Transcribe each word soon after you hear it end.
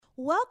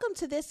Welcome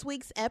to this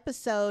week's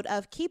episode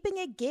of Keeping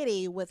It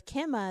Giddy with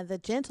Kemma, the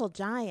Gentle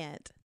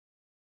Giant.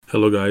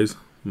 Hello guys,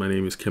 my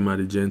name is Kemma,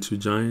 the Gentle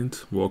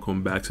Giant.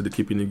 Welcome back to the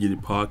Keeping It Giddy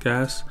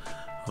podcast.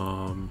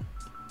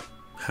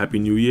 Happy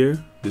New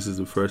Year. This is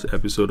the first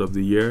episode of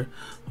the year.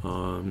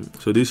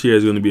 So this year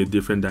is going to be a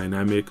different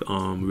dynamic.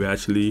 We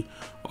actually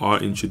are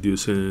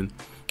introducing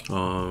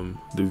the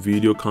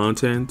video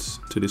content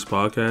to this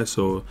podcast.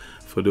 So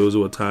for those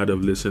who are tired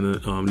of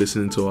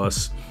listening to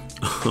us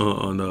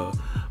on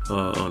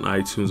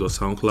iTunes or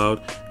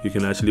SoundCloud, you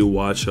can actually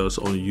watch us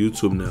on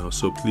YouTube now.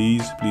 So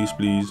please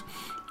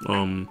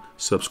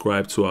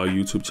subscribe to our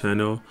YouTube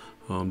channel.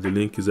 The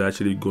link is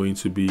actually going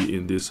to be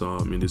in this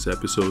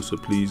episode. So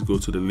please go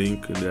to the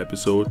link in the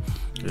episode,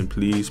 and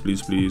please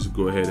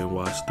go ahead and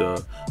watch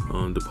the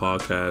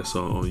podcast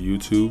on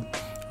YouTube.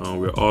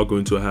 We're all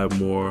going to have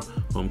more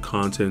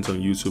content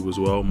on YouTube as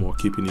well, more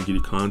Keeping It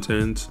Giddy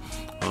content.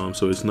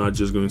 So it's not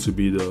just going to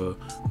be the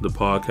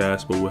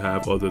podcast, but we'll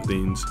have other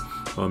things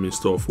in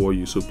store for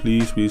you. So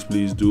please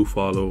do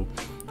follow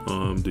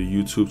the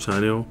YouTube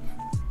channel.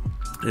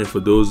 And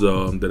for those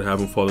that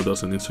haven't followed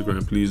us on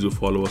Instagram, please do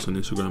follow us on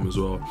Instagram as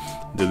well.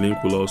 The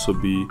link will also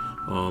be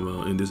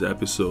in this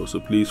episode. So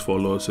please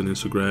follow us on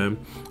Instagram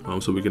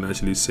so we can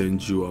actually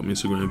send you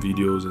Instagram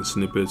videos and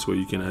snippets where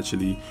you can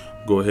actually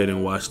go ahead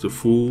and watch the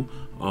full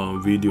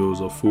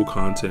videos or full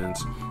content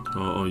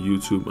on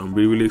YouTube. I'm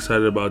really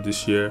excited about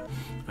this year.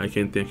 I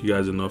can't thank you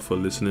guys enough for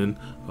listening.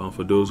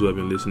 For those who have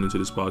been listening to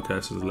this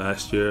podcast since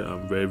last year,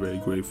 I'm very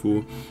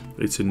grateful.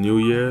 It's a new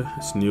year,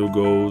 it's new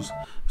goals.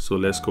 So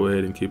let's go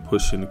ahead and keep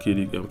pushing the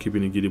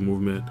Keeping It Giddy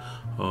movement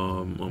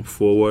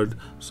forward.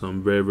 So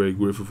I'm very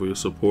grateful for your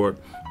support.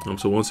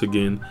 So once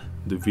again,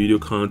 the video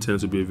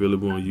content will be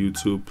available on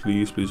YouTube.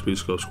 Please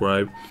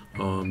subscribe.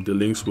 The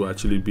links will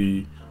actually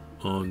be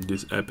on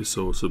this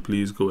episode. So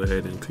please go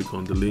ahead and click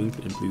on the link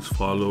and please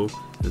follow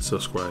and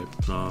subscribe.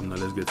 Now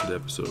let's get to the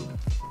episode.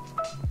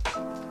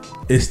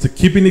 It's the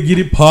Keeping It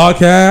Giddy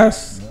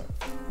podcast.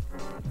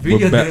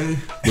 We're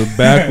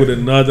back with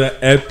another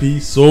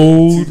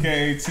episode.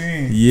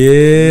 2K18.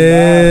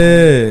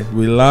 Yeah,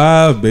 we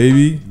live,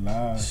 baby.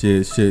 Live.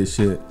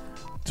 Shit.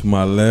 To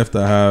my left,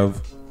 I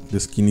have the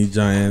Skinny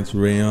Giants,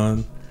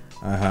 Rayon.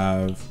 I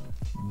have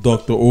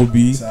Dr.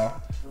 Obi.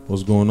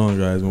 What's going on,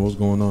 guys? What's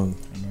going on,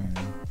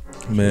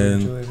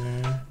 man?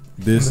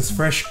 This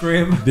fresh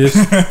crib.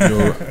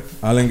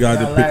 Alan got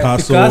the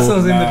Picasso.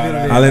 Picasso's in the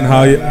building.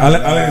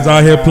 Alan is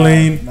out here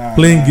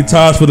playing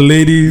guitars for the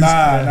ladies.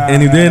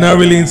 And if they're not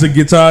really into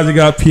guitars, they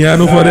got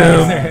piano for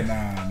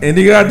them. And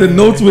they got the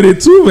notes with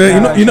it too,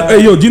 man. You know,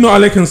 hey, yo, do you know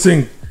Alan can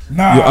sing?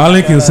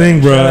 Alan can sing,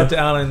 bro. Shout out to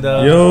Alan,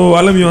 though. Yo,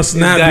 Alan be on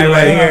Snap, be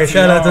like,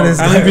 shout out to this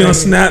guy. Alan be on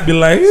Snap, be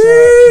like,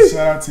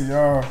 shout out to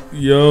y'all.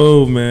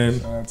 Yo, man.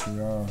 Shout out to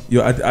y'all.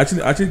 Yo, I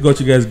actually got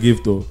you guys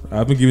gift though. I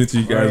haven't given it to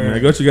you guys, man. I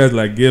got you guys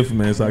like gift,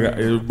 man. So I got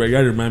to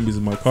remind me it's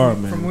in my car,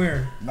 man. From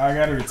where? Now I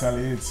gotta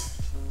retaliate.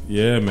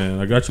 Yeah, man.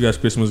 I got you guys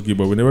Christmas gift,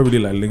 but we never really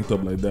like linked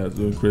up like that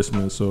during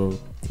Christmas. So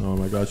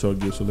I got y'all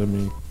gift. So let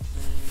me.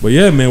 But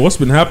yeah, man, what's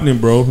been happening,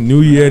 bro?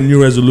 New year,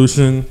 new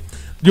resolution.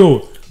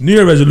 Yo, New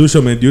Year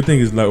resolution, man. Do you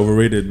think it's like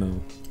overrated now?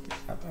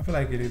 I feel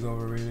like it is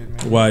overrated,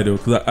 man. Why though?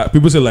 Because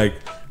people say like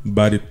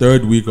by the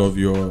third week of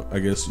your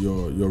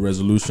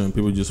resolution,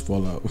 people just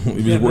fall out.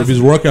 if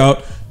it's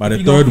workout, by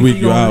the third week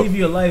you're out. You're gonna live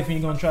your life and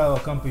you're gonna try to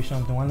accomplish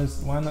something.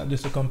 Why not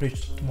just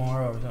accomplish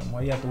tomorrow or something?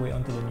 Why you have to wait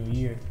until the new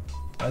year?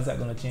 Why is that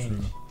gonna change?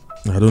 True.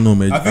 I don't know,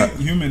 man. I think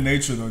human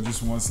nature though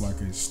just wants like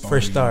a start.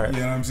 Fresh start.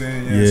 You know what I'm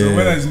saying? Yeah. So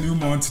whether it's new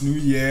month, new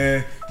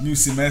year, new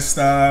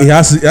semester, it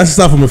has to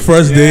start from the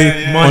first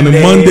day on the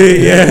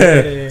Monday.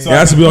 Yeah. So it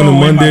has to be on the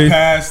Monday.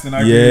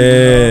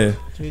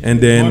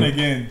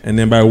 And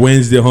then by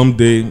Wednesday, hump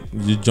day,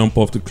 you jump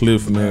off the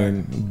cliff,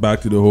 man. Back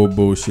to the whole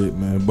bullshit,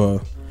 man.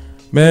 But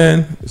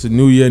man, it's a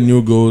new year,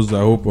 new goals. I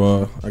hope.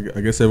 I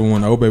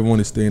hope everyone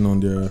is staying on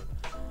their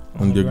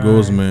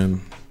goals,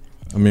 man.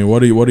 I mean,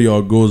 what are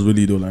your goals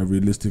really though? Like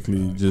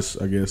realistically,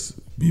 just I guess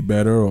be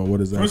better, or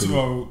what is that? First of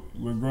all,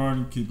 we're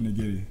growing, keeping it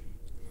giddy.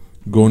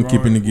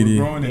 Keeping it giddy.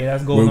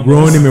 That's we're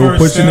growing it, man. We're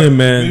pushing it,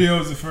 man. Video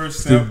is the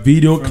first step. The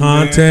video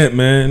content,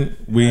 man.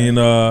 We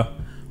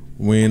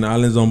in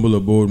Alan's humble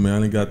abode, man.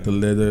 Alan got the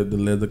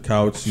leather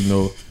couch, you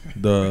know.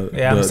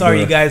 I'm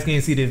sorry you guys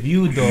can't see the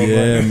view though.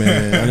 Yeah,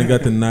 man. Alan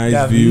got the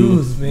nice view.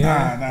 Views, man.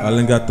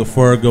 Alan got the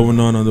fur going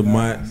on the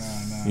mat.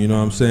 You know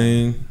what I'm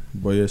saying?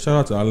 But yeah, shout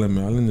out to Alan,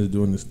 man. Alan is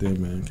doing this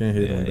thing, man. Can't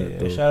hate on that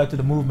though. Shout out to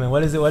the movement.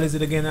 What is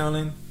it again,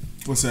 Alan?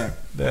 What's that?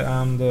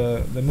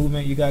 The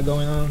movement you got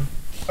going on.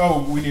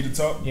 Oh, We Need to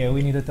Talk? Yeah,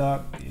 We Need to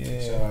Talk.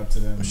 Yeah. Shout out to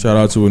them. Shout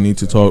out to We Need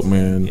to Talk,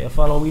 man. Yeah,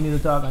 follow We Need to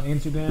Talk on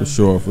Instagram.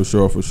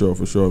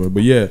 For sure, man.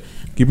 But yeah,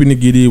 Keeping It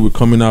Giddy, we're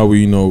coming out,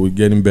 we're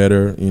getting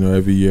better,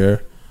 every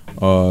year.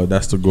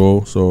 That's the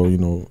goal. So,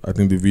 I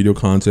think the video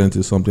content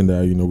is something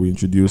that, we're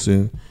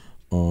introducing.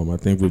 I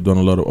think we've done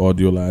a lot of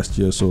audio last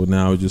year, so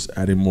now we're just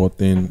adding more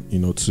thing, you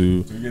know, to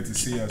you get to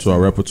see us our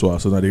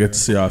repertoire. So now they get to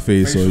see our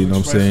face. So you know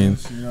what I'm saying.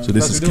 So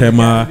this is Plus, we're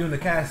Kema. doing the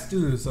cast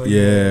too. So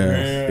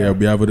Yeah,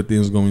 we have other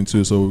things going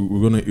too. So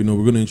we're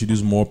gonna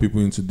introduce more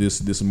people into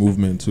this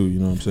movement too. You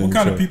know what I'm saying. What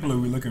kind of people are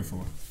we looking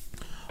for?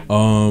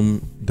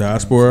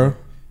 Diaspora.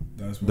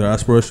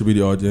 Diaspora should be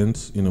the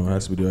audience. You know, it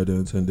has to be the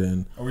audience, and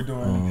then are we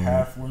doing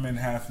half women,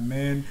 half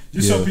men?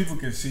 Just so people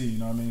can see. You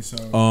know what I mean? So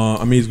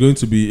I mean, it's going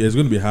to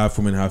be half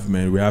women, half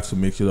men. We have to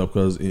mix it up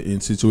because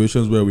in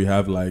situations where we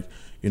have like,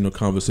 you know,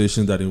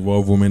 conversations that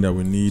involve women that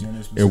we need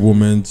a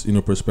woman's, you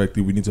know,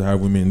 perspective, we need to have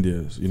women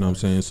there. You know what I'm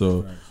saying?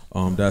 So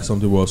that's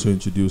something we're also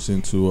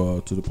introducing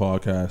to the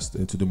podcast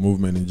and to the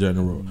movement in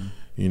general.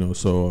 You know,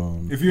 so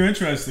if you're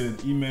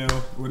interested, email,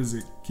 what is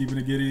it? Keeping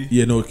it giddy?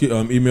 Yeah, no,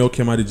 email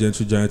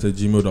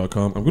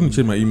kemathegentlgiant@gmail.com. I'm going to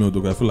change my email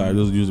though. I feel like I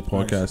just use the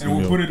podcast and email.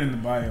 we'll put it in the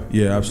bio.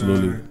 Yeah,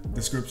 absolutely.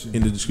 Description.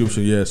 In the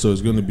description, yeah. So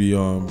it's going to be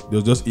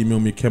they'll just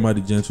email me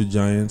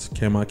kemathegentlgiant,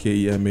 Kema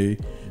KEMA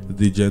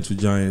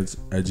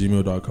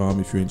thegentlgiant@gmail.com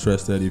if you're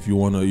interested. If you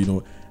want to, you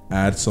know,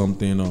 add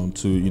something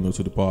to, you know,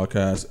 to the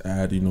podcast,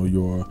 add, you know,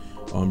 your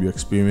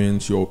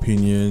experience, your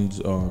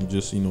opinions,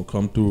 just, you know,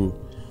 come through.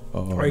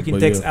 Or you can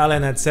text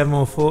Alan at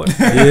 704.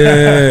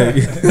 Yeah.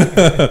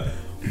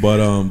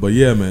 But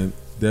yeah, man,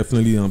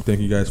 definitely thank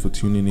you guys for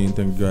tuning in,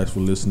 thank you guys for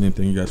listening,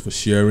 thank you guys for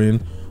sharing.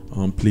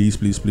 Please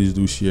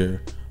do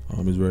share.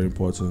 It's very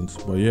important.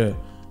 But yeah,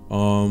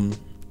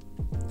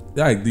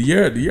 like the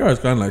year has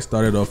kind of like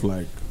started off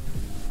like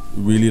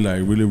really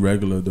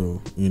regular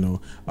though, you know.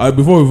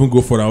 Before we even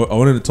go for that, I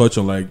wanted to touch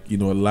on, like, you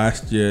know,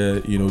 last year,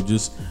 you know,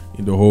 just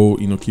in the whole,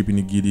 you know, keeping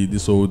it giddy,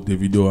 this whole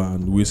Davido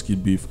and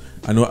Wizkid beef.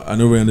 I know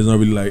Rayan is not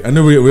really like, I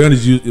know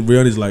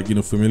Rayan is like, you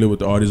know, familiar with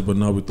the artist, but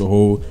not with the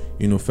whole,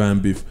 you know, fan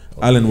beef.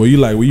 Alan, were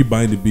you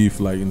buying the beef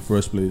like in the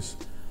first place?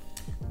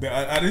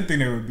 I didn't think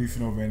they were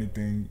beefing over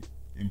anything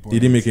important. It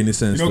didn't make any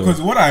sense, you know,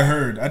 because what I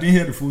heard, I didn't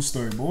hear the full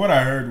story, but what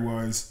I heard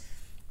was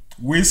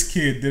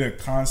Wizkid did a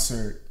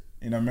concert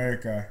in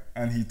America,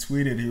 and he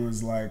tweeted, he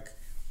was like,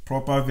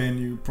 proper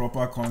venue,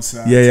 proper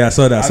concert. Yeah, I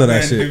saw that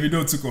shit. And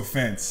Davido took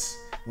offense,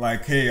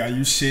 like, hey, are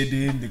you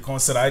shading the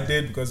concert I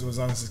did because it was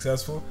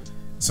unsuccessful?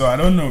 So I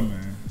don't know,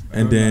 man.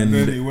 And then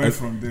he went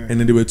from there. And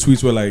then there were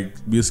tweets where like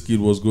Wizkid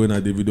was going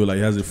at Davido like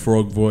he has a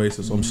frog voice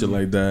or some shit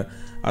like that.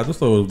 I just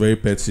thought it was very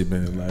petty,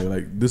 man.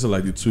 Like these are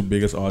like the two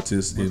biggest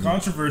artists. But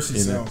controversy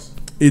sells.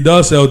 It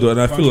does sell though, and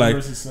I feel like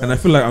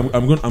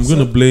I'm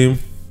gonna blame.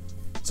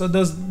 So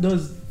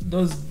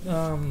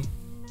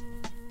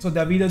so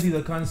Davido did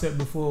a concert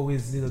before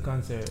Wiz did a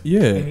concert.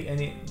 Yeah.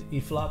 And he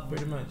flopped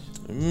pretty much.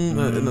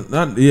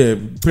 Not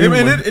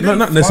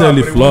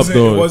necessarily flop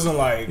though.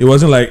 It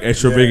wasn't like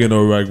extravagant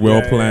or like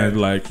well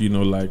planned, like, you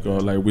know, like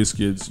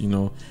Wizkid's, you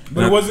know.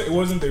 But it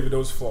wasn't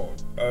Davido's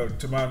fault.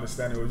 To my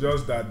understanding, it was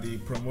just that the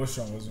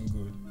promotion wasn't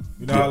good.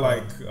 You know how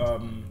like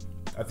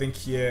I think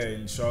here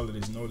in Charlotte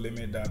there's No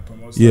Limit that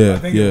promotes. Yeah, I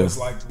think it was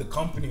like the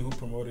company who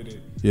promoted it.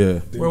 Yeah.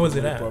 Where was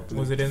it at? Properly.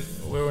 Was it in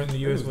where in the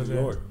US was it?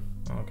 Oh,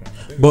 okay.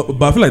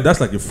 But I feel like that's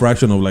like a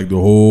fraction of like the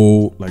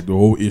whole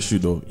issue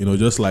though. You know,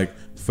 just like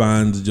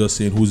fans just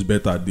saying who's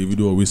better,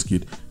 Davido or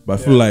Wizkid. But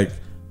I feel like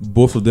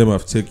both of them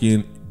have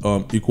taken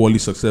equally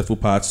successful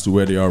paths to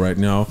where they are right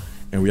now,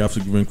 and we have to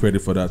give them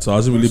credit for that. So I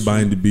wasn't really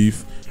buying the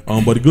beef.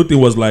 But the good thing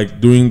was like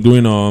during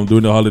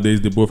the holidays,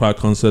 they both had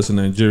concerts in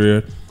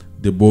Nigeria.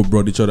 They both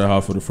brought each other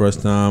out for the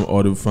first time.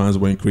 All the fans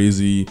went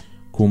crazy.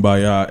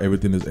 Kumbaya,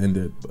 everything is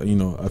ended. But, you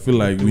know, I feel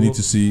like we need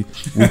to see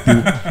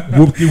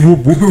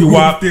whoop-de-whoop,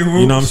 wop. You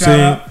know what I'm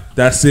saying?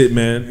 That's it,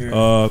 man.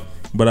 Yeah.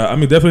 But I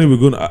mean, definitely we're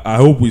going to, I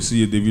hope we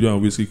see a Davido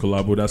and Wizkid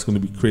collabo. That's going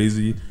to be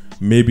crazy.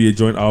 Maybe a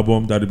joint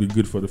album. That'd be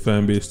good for the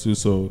fan base too.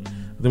 So I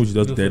think we should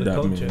just dead that,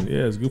 culture. Man.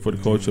 Yeah, it's good for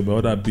the culture. But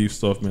all that beef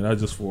stuff, man,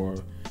 that's just for,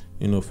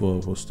 you know,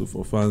 for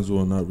fans who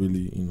are not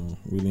really, you know,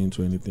 really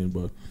into anything.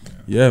 But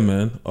yeah,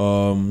 man.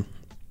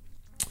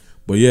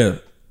 But yeah,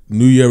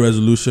 New Year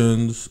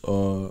resolutions,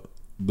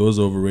 those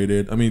are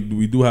overrated. I mean,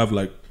 we do have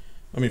like,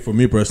 I mean, for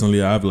me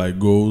personally, I have like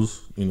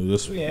goals, you know,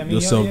 just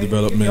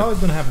self-development. You're always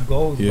gonna have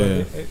goals,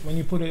 yeah. But when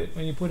you put it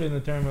in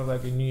the term of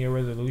like a New Year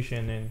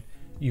resolution, and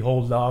you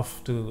hold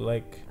off to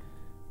like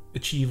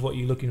achieve what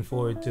you're looking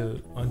forward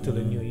to until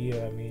the new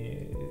year, I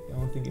mean, I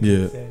don't think it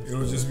makes sense. It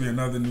will just be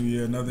another new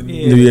year,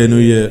 New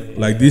year.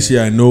 Like this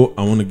year, I know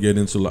I want to get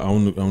into, like, I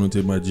want to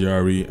take my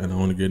GRE and I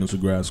want to get into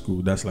grad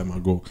school. That's like my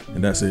goal,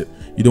 and that's it.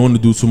 You don't want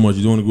to do too much.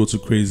 You don't want to go too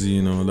crazy.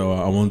 You know,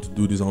 I want to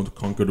do this. I want to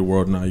conquer the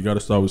world. Now you got to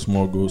start with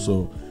small goals.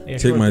 So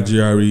take my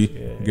GRE,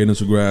 get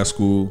into grad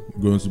school,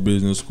 go into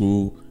business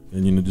school,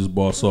 and you know, just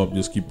boss up.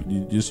 Just keep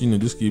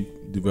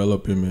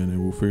developing, man, and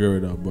we'll figure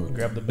it out.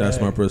 But that's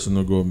my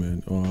personal goal,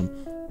 man.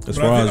 I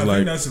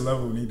think that's the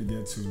level we need to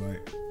get to,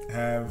 like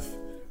have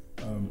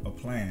a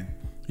plan.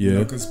 Yeah,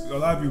 because a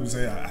lot of people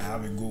say I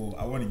have a goal,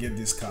 I want to get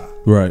this car,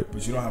 right?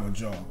 But you don't have a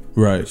job,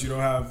 right? But you don't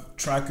have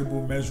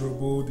trackable,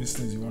 measurable these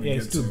things you want to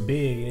get to. It's too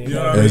big. You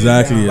know what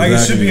exactly. I mean? Like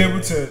it should be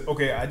able to.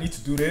 Okay, I need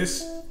to do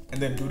this,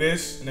 and then do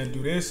this, and then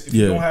do this. If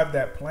you don't have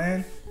that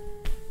plan,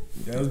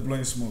 Yeah, that's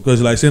blowing smoke.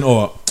 Because like saying,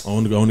 "Oh, I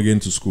want to get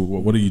into school."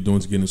 What are you doing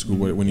to get into school?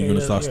 When you're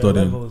gonna start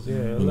studying? Levels, You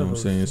know what I'm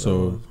saying?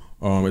 So,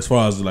 as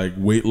far as like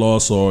weight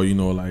loss or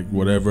like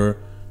whatever,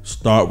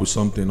 start with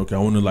something. Okay, I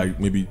want to like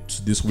maybe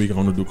this week I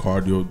want to do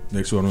cardio.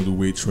 Next week I want to do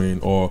weight train,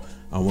 or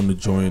I want to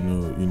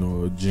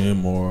join a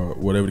gym or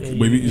whatever.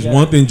 Maybe it's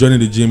one thing joining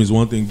the gym, is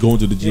one thing going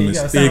to the gym and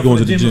stay going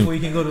to the gym.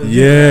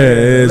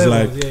 It's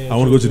like I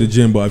want to go to the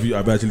gym, but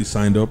I've actually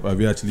signed up.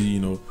 Have you actually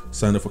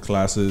signed up for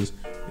classes?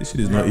 This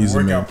shit is not easy,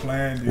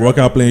 man.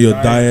 Workout plan, your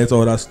diet,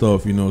 all that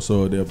stuff.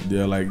 So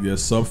they're like they're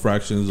sub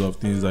fractions of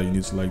things that you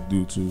need to like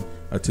do to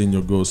attain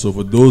your goals. So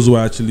for those who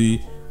are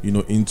actually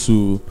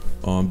into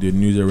the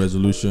New Year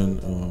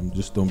resolution,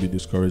 just don't be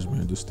discouraged,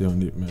 man. Just stay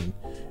on it, man.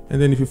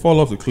 And then if you fall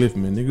off the cliff,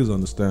 man, niggas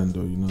understand,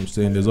 though. You know what I'm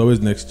saying? There's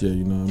always next year,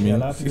 you know what I mean? Yeah, a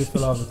lot of people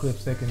fell off the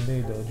cliff second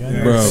day, though.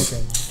 January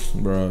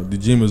 2nd. Bro, the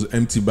gym is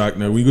empty back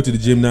now. When you go to the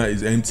gym now,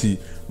 it's empty.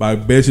 But I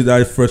bet you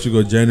that first week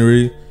of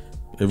January,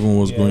 everyone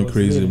was going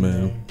crazy,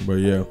 man. But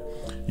yeah.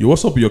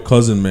 What's up with your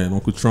cousin, man?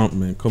 Uncle Trump,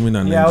 man, coming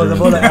out Nigeria. I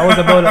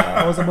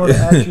was about to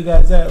ask you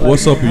guys that. Like,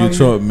 what's up with your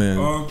Trump, man?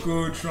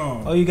 Uncle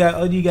Trump. How you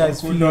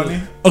guys feel?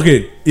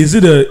 Okay, is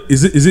it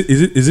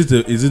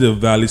a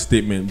valid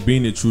statement,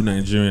 being a true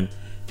Nigerian,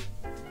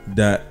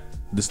 that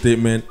the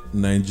statement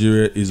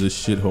Nigeria is a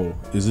shithole?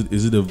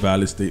 Is it a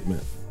valid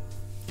statement?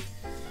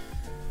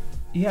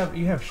 You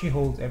have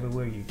shitholes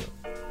everywhere you go.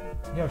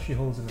 You have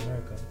shitholes in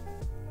America.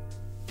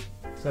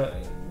 So,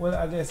 well,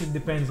 I guess it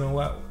depends on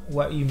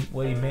what you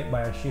meant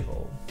by a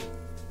shithole.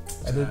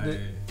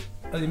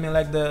 You mean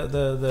like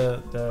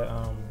the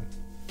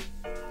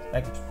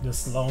like the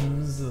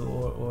slums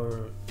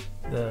or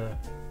the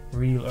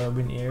real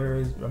urban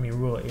areas? I mean,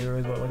 rural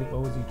areas. What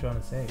was he trying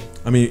to say?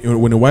 I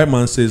mean, when a white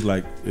man says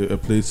like a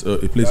place is a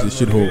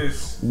shithole,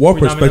 what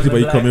perspective are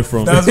you coming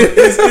from? That's what,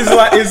 it's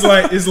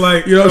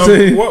like you know what I'm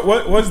saying?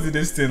 What's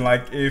this thing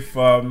like? If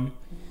I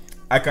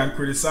can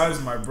criticize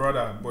my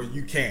brother, but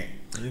you can't.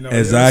 Exactly. You know what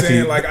I'm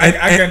saying? Like I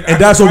can,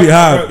 and that's what we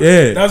have.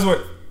 Yeah, that's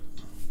what.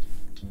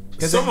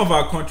 Some of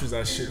our countries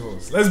are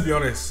shitholes. Let's be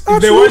honest. Absolutely.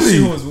 If they weren't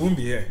shitholes, we wouldn't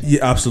be here.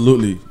 Yeah,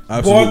 absolutely.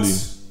 But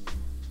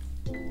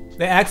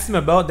they asked him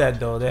about that,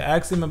 though. They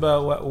asked him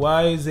about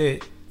why is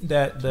it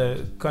that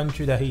the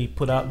country that he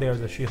put out there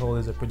as a shithole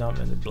is a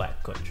predominantly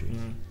black country.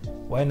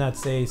 Why not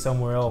say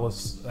somewhere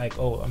else like,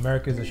 oh,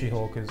 America is a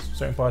shithole because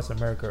certain parts of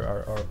America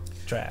are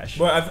trash?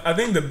 But I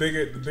think the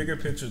bigger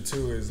picture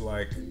too is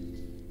like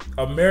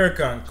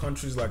America and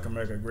countries like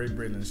America, Great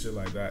Britain and shit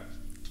like that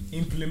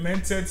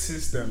implemented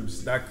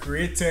systems that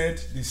created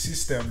the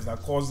systems that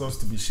caused us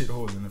to be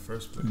shitholes in the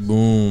first place.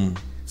 Boom.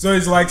 So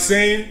it's like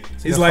saying,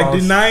 it's like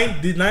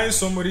denying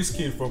somebody's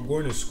kid from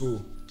going to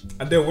school,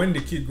 and then when the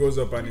kid grows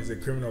up and is a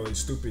criminal, is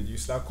stupid, you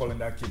start calling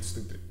that kid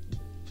stupid.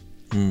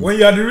 When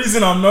you are the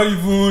reason I'm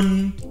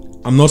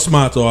not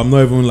smart, or I'm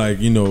not even like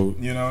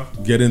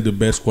getting the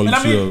best quality.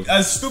 And I mean,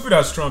 as stupid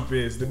as Trump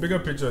is, the bigger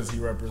picture is he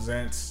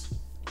represents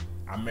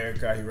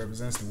America, he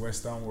represents the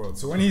Western world.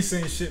 So when he's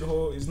saying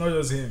shithole, it's not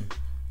just him.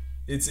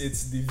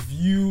 It's the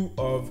view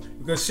of,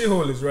 because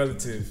shithole is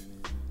relative.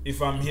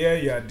 If I'm here,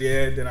 you're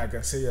there, then I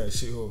can say you're a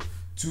shithole.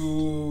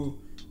 To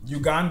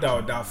Uganda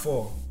or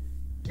Darfur,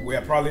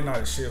 we're probably not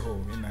a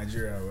shithole. In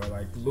Nigeria, we're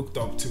like looked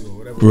up to or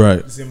whatever.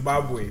 Right.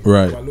 Zimbabwe,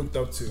 right, we're looked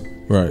up to.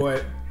 Right.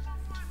 But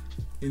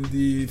in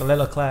the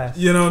little class,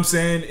 you know what I'm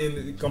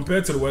saying?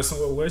 Compared to the Western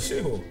world, we're a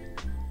shithole.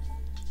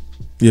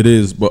 It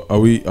is, but are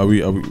we?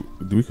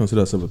 Do we consider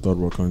ourselves a third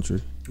world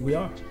country? We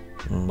are.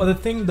 But the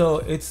thing, though,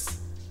 it's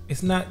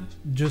not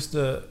just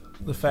the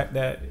fact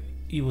that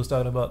he was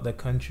talking about the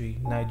country,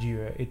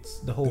 Nigeria. It's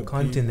the whole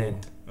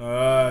continent.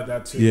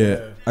 That's it.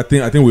 Yeah, I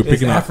think we're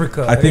picking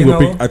Africa. I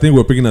think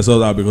we're picking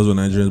ourselves out because we're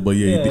Nigerians. But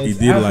yeah, he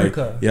did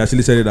Africa. Like he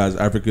actually said it as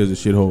Africa is a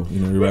shithole.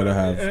 You rather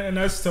have, and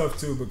that's tough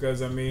too,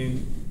 because I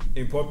mean,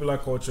 in popular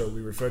culture,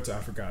 we refer to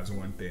Africa as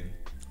one thing.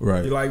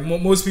 Right. Like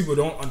most people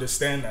don't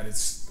understand that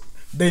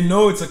they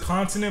know it's a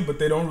continent, but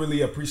they don't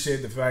really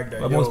appreciate the fact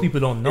that most people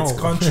don't know it's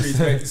countries.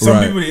 Some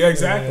right. people,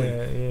 exactly.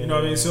 You know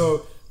what I mean?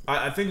 So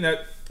I think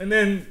that, and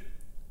then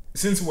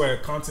since we're a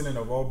continent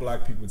of all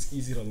black people, it's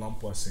easy to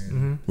lump us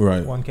in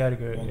right one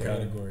category.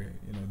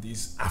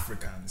 These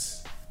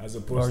Africans, as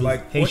opposed to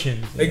like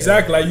Haitians.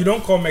 Exactly. Like you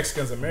don't call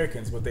Mexicans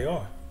Americans, but they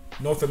are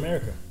North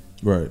America.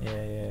 Right.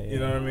 Yeah. You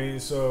know what I mean?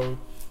 So.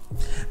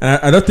 And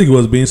I don't think it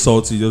was being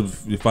salty,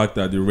 just the fact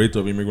that the rate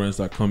of immigrants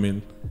that come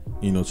in,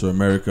 to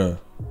America.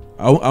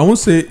 I won't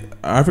say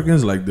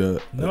Africans like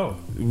the no.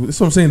 That's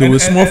what I'm saying. There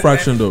was a small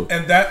fraction though,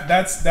 and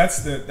that's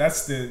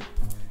the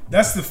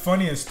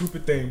funny and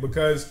stupid thing,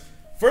 because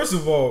first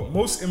of all,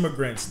 most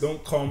immigrants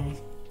don't come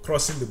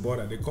crossing the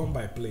border; they come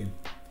by plane.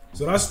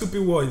 So that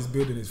stupid wall he's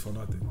building is for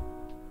nothing.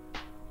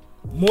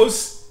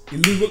 Most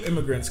illegal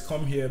immigrants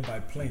come here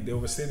by plane; they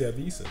overstay their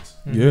visas.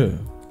 Yeah,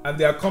 and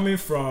they are coming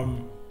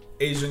from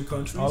Asian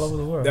countries, all over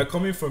the world. They're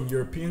coming from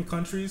European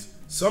countries.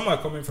 Some are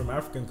coming from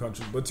African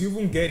countries. But to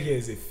even get here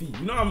is a fee.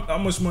 You know how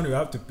much money you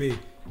have to pay,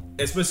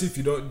 especially if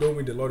you don't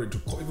win the lottery,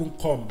 to even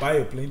come buy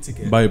a plane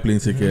ticket. You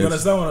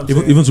understand what I'm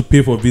saying? Even to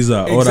pay for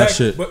visa, all that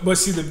shit. But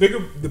see,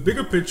 the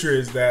bigger picture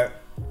is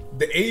that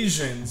the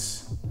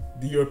Asians,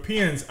 the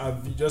Europeans are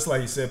just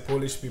like you said,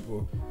 Polish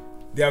people.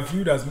 They are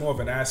viewed as more of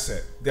an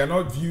asset. They are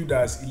not viewed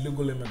as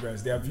illegal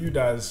immigrants. They are viewed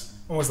as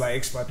almost like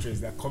expatriates.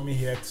 They're coming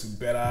here to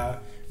better,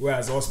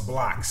 whereas us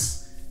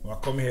blacks are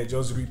coming here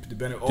just reap the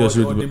benefit.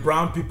 Or the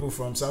brown people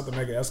from South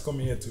America just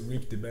coming here to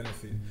reap the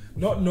benefit.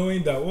 Not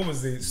knowing that, what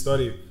was the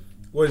study?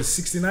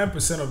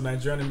 69% of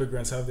Nigerian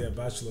immigrants have their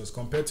bachelors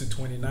compared to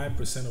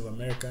 29% of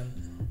American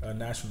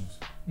nationals.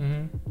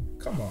 Mm-hmm.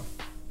 Come on.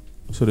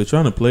 So they're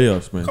trying to play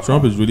us, man.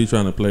 Trump is really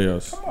trying to play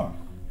us. Come on.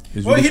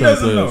 He's Well, really he trying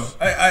to doesn't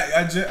play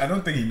know. us. I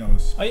don't think he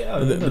knows. Oh, yeah,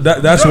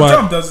 That's why.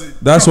 Trump does it.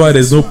 That's Trump why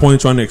there's no smart.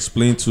 point trying to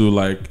explain to,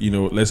 like, you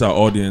know, let's our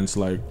audience,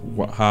 like,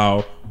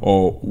 how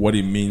or what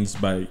it means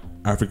by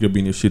Africa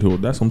being a shithole.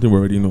 That's something we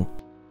already know.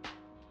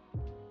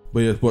 But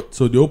yes,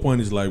 so the whole point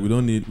is, like, we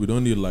don't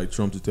need like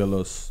Trump to tell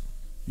us,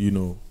 you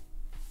know,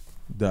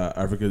 that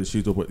Africa is a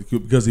shithole.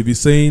 Because if he's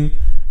saying,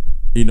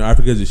 you know,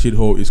 Africa is a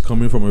shithole, it's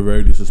coming from a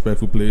very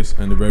disrespectful place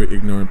and a very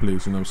ignorant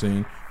place, you know what I'm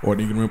saying? Or an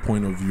ignorant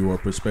point of view or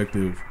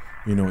perspective,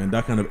 you know, and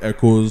that kind of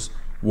echoes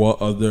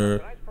what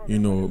other, you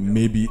know,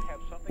 maybe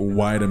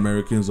white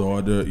Americans or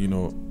other, you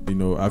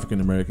know,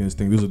 African Americans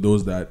think. These are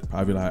those that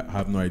probably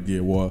have no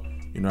idea what,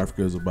 you know,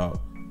 Africa is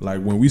about.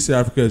 Like, when we say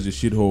Africa is a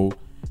shithole,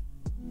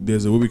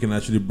 there's a way we can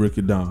actually break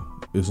it down.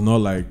 It's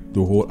not like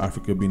the whole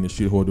Africa being a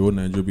shithole, the whole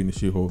Nigeria being a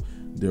shithole.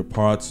 They're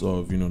parts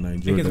of, you know,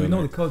 Nigeria. Because we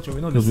know the culture,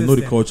 we know the because system. we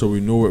know the culture, we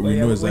know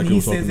exactly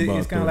what we're talking about.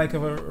 It's kind of like a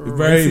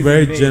very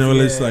racism generalist,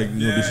 based, like,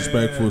 you know,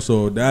 disrespectful.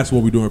 So that's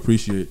what we don't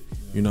appreciate.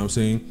 You know what I'm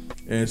saying?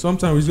 And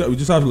sometimes we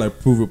just have to, like,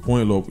 prove a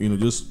point, of, you know,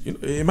 just, you know,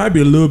 it might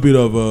be a little bit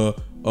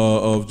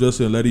of just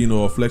letting, you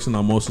know, flexing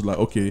our muscles, like,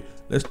 okay,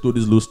 let's do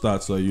this little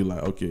stats. So you're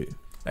like, okay,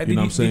 like, you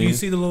know what I'm saying? Did you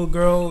see the little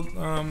girl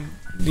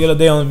the other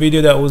day on the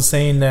video that was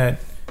saying that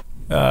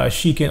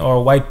she can,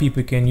 or white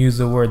people can use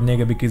the word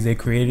nigga because they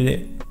created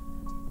it?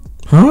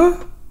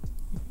 Huh?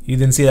 You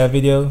didn't see that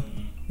video?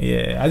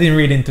 Yeah, I didn't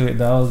read into it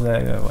though. I was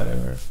like,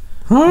 whatever.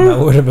 Huh? I'm not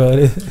worried about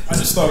it. I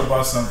just thought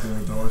about something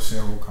with the O'Shea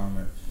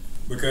comment,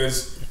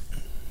 because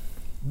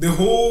the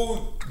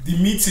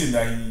meeting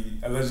that he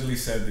allegedly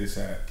said this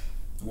at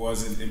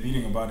was a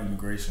meeting about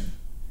immigration.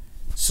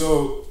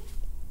 So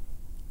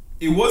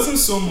it wasn't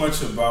so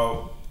much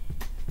about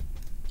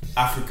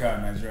Africa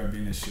and Nigeria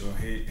being a shit, or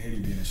Haiti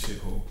being a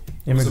shithole.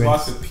 It was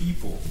about the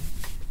people.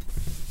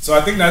 So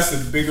I think that's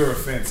the bigger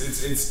offense.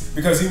 It's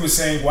because he was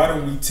saying, why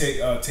don't we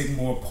take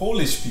more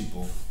Polish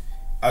people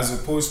as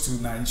opposed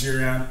to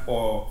Nigerian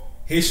or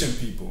Haitian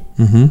people?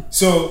 Mm-hmm.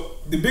 So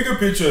the bigger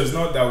picture is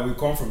not that we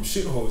come from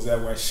shitholes,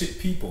 that we're shit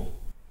people.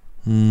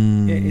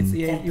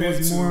 It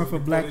was more for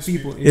black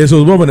people. Yeah, so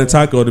it's more of an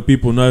attack on the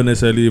people, not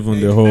necessarily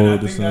even the whole. And I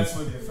think that's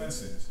what the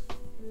offense is.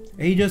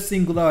 He just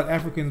singled out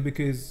Africans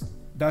because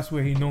that's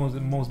where he knows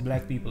that most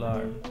black people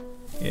are.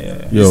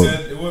 Yeah. Yo. He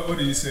said, what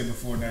did he say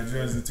before?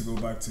 Nigerians need to go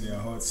back to their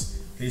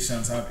huts.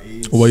 Haitians have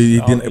AIDS. Well,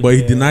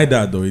 he denied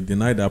that though. He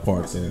denied that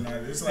part. So.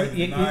 It's like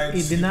He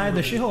denied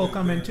the shithole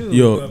comment too.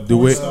 Yo, the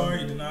way.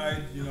 He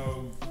denied, you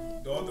know,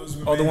 all those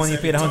women. Oh, the one you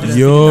paid 100.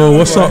 Yo,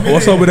 what's up?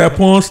 What's up with that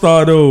porn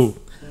star though?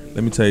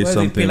 Let me tell you Well,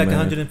 something, they paid like man.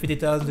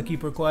 150,000 to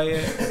keep her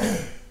quiet.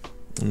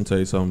 Let me tell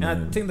you something, And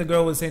I man. think the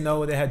girl was saying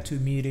no, they had 2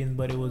 meetings,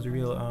 but it was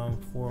real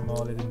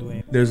formal. They didn't do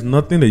anything. There's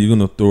nothing that you're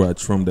gonna throw at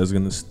Trump that's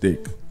gonna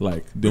stick.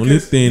 Like the only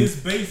Because thing. his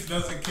base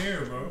doesn't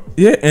care, bro.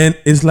 Yeah, and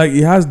it's like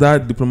he has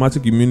that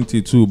diplomatic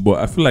immunity too. But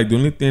I feel like the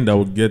only thing that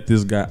will get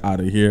this guy out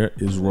of here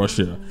is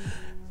Russia.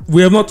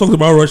 We have not talked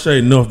about Russia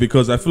enough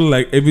because I feel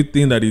like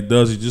everything that he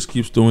does, he just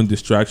keeps throwing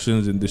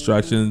distractions,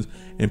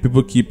 and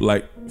people keep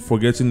like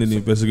forgetting the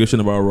investigation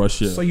about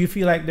Russia. So you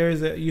feel like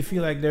there's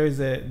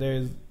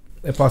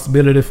a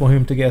possibility for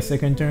him to get a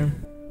second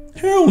term?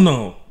 Hell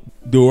no.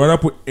 They would rather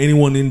put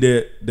anyone in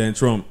there than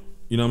Trump.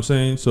 You know what I'm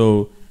saying?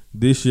 So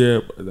this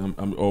year,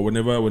 or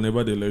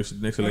whenever the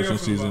next election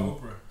season.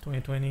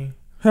 2020.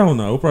 Hell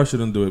no, Oprah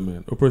shouldn't do it,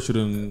 man. Oprah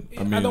shouldn't.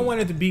 I don't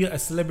want it to be a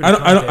celebrity.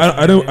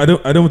 I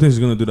don't think she's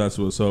gonna do that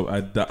to herself.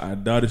 I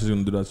doubt she's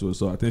gonna do that to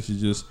herself. I think she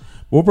just.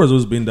 Oprah's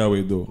always been that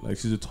way though. Like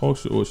she's a talk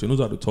show. She knows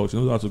how to talk. She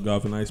knows how to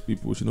galvanize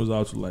people. She knows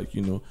how to, like,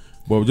 you know.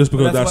 But just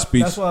because that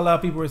speech. That's what a lot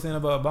of people were saying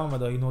about Obama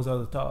though. He knows how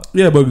to talk.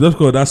 Yeah, but just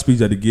because that speech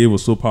that he gave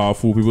was so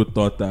powerful, people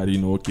thought that, you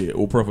know, okay,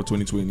 Oprah for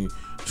 2020.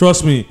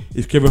 Trust me,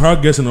 if Kevin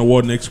Hart gets an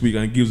award next week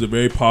and gives a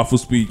very powerful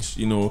speech,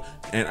 you know,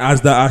 and adds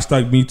that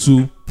hashtag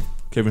 #MeToo,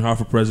 Kevin Hart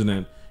for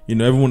president. You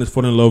know, everyone is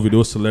falling in love with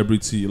those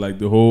celebrity, like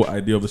the whole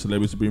idea of the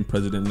celebrity being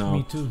president now.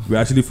 Me too. We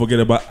actually forget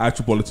about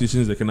actual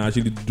politicians that can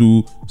actually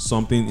do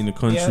something in the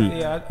country.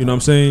 Yeah, you know what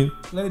I'm saying?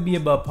 Let it be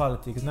about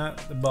politics,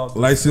 not about.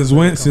 Like since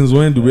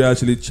when do we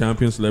actually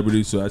champion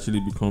celebrities to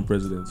actually become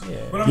presidents? Yeah.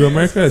 But I Yo, mean,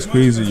 America is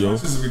crazy, yo.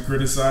 As much as we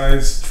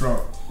criticize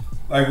Trump,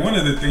 like one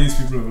of the things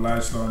people have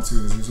latched on to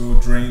is this whole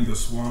drain the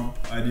swamp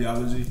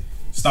ideology.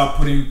 Stop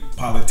putting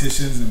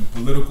politicians in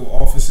political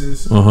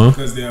offices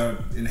because they are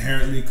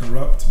inherently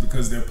corrupt,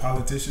 because they're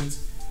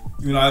politicians.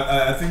 You know,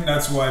 I think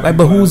that's why. Like,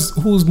 but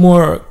who's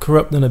more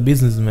corrupt than a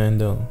businessman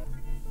though?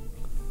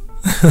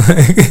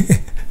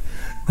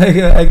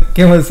 like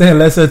Kim was saying,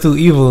 lesser two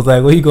evils.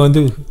 Like, what are you gonna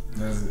do?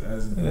 That's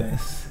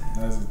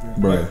the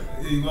Bro.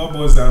 But it all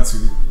boils down to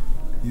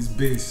his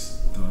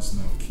base does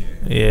not care.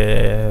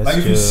 Yeah, like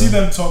if you see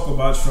them talk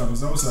about Trump,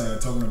 it's almost like they're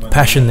talking about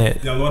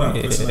passionate. Yeah, Lord have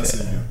mercy, that's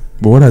it, yeah.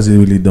 But what has he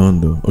really done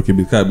though? Okay,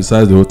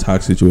 besides the whole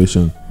tax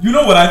situation. You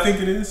know what I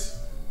think it is?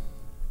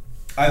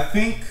 I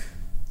think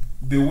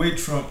the way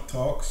Trump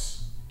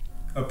talks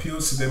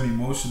appeals to them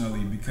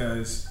emotionally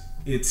because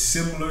it's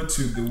similar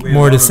to the way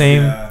more the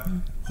same their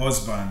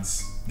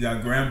husbands, their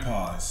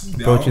grandpas,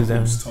 their approaches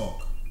them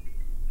talk.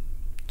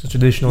 It's a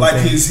traditional like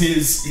thing.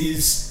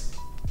 his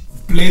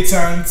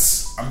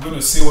blatant, I'm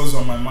gonna say what's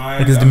on my mind.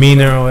 Like his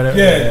demeanor or whatever.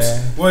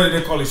 Yeah. What do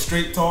they call it?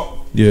 Straight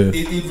talk. Yeah.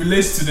 It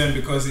relates to them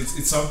because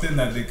it's something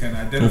that they can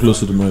identify. I'm close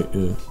to the mic,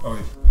 yeah. Oh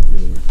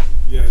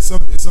yeah. It's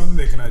something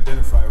they can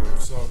identify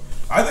with. So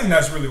I think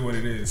that's really what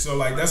it is. So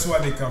like that's why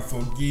they can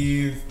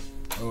forgive.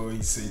 Oh,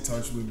 he say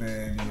touch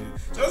women.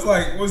 Yeah. Just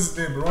like what's his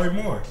name, Roy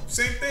Moore.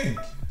 Same thing.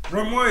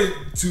 Roy Moore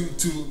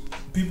to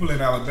people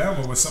in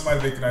Alabama was somebody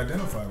they can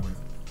identify with.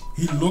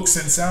 He looks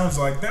and sounds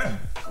like them.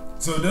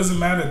 So it doesn't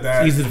matter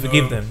that it's easy to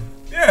forgive them.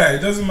 Yeah, it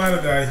doesn't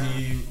matter that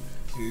he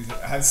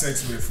had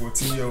sex with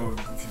 14 or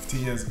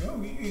 15 years ago.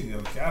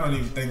 Okay, I don't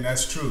even think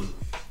that's true.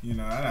 You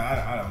know,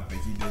 I don't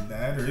think he did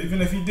that. Or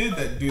even if he did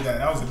do that,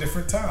 that was a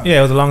different time. Yeah,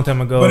 it was a long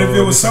time ago. But if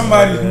it was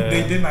somebody who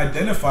they didn't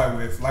identify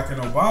with, like an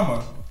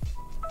Obama,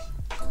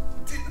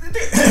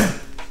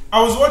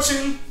 I was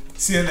watching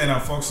CNN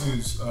on Fox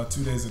News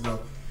 2 days ago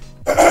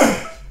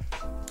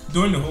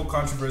during the whole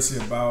controversy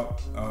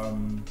about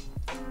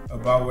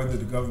whether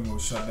the government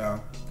was shut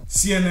down.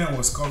 CNN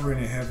was covering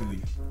it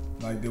heavily.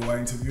 Like they were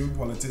interviewing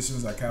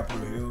politicians at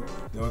Capitol Hill.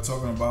 They were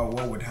talking about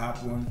what would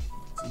happen.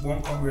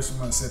 One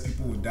congresswoman said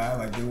people would die.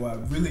 Like they were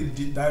really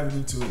diving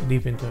into it.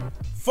 Deep into it.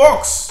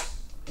 Fox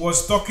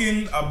was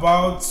talking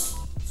about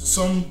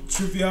some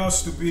trivial,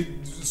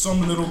 stupid,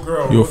 some little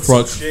girl. Yo,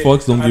 Fox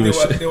don't give a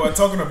shit. They were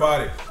talking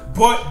about it.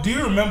 But do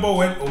you remember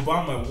when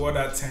Obama wore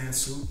that tan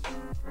suit?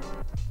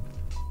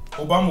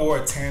 Obama wore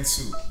a tan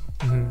suit.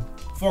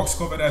 Mm-hmm. Fox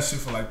covered that shit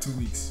for like 2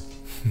 weeks.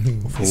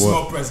 For it's what?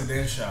 not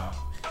presidential.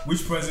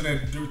 Which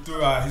president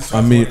throughout history?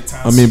 I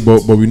mean,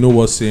 but we know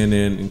what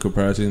CNN in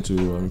comparison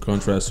to, in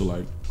contrast to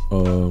like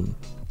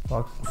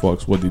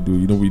Fox, what they do.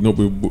 You know,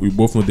 we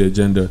both know the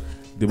agenda.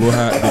 They both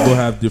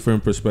have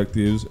different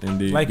perspectives,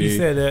 and they you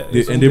said,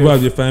 they both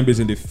have their fan base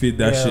and they fit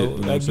that shit. You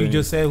know like you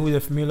just said, who they're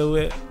familiar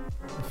with,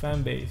 the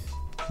fan base.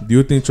 Do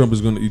you think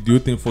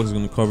Fox is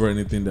gonna cover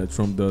anything that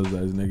Trump does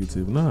that is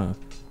negative? Nah,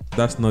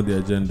 that's not the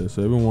agenda.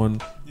 So everyone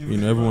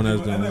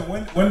has their. And then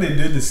when they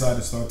did decide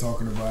to start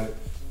talking about it,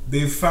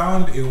 they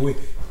found a way.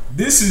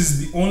 This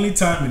is the only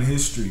time in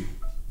history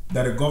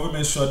that a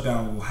government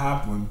shutdown will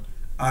happen,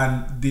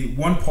 and the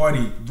one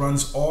party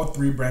runs all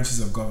three branches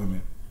of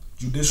government: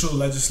 judicial,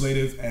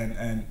 legislative,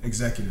 and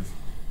executive.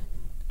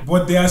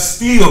 But they are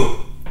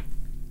still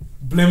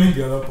blaming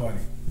the other party.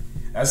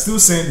 I'm still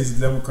saying it's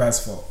the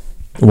Democrats' fault.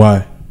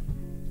 Why?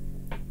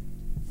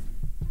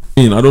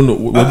 I don't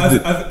know.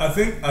 I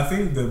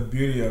think the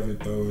beauty of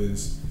it though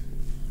is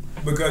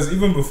because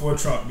even before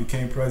Trump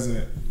became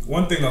president,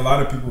 one thing a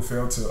lot of people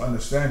fail to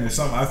understand, and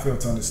something I fail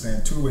to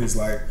understand too, is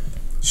like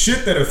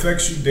shit that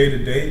affects you day to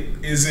day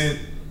isn't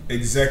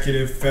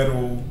executive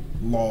federal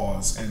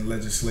laws and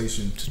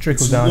legislation.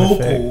 It's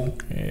local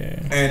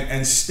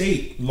and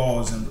state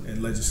laws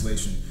and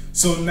legislation.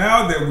 So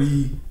now that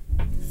we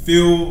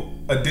feel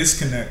a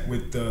disconnect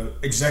with the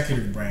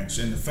executive branch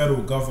and the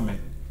federal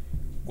government,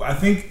 I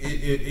think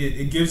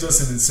it gives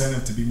us an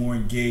incentive to be more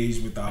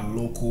engaged with our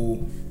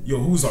local. Yo,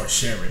 who's our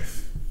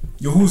sheriff?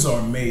 Yo, who's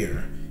our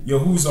mayor? Yo,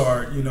 who's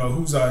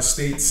our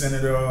state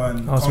senator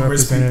and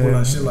Congress people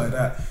and shit like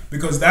that?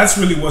 Because that's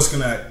really what's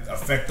gonna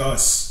affect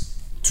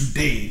us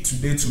today,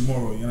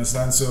 tomorrow. You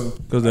understand? So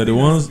because they're the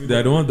ones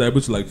that are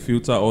able to like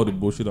filter all the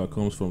bullshit that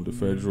comes from the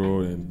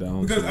federal and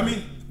down. Because I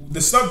mean,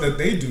 the stuff that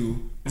they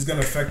do is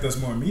gonna affect us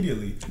more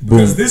immediately.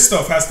 Because this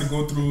stuff has to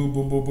go through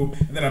boom, boom, boom,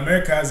 and then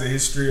America has a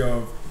history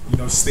of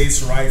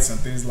states' rights and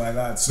things like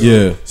that.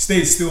 So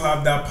states still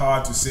have that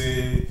power to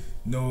say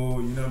no.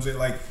 You know what I'm saying?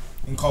 Like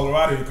in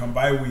Colorado, you can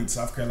buy weed.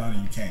 South Carolina,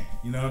 you can't.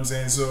 You know what I'm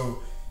saying? So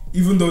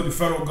even though the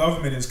federal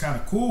government is kind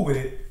of cool with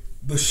it,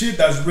 the shit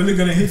that's really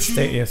gonna hit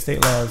you,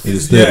 state laws.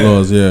 It's state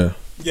laws, yeah.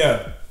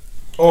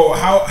 Oh,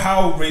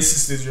 how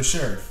racist is your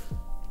sheriff?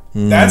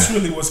 That's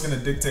really what's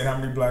gonna dictate how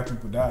many black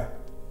people die.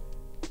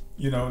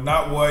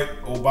 Not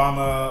what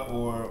Obama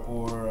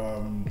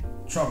or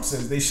Trump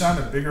says. They shine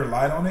a bigger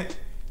light on it,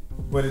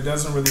 but it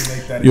doesn't really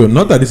make that.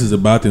 Not that this is a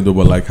bad thing though,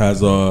 but like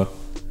has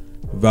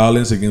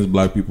violence against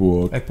black people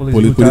or like police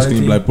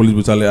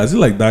brutality, has it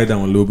like died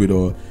down a little bit,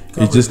 or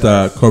it's just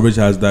that coverage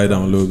has died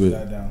down a little bit?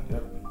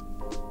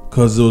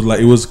 Because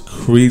it was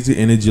crazy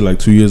energy like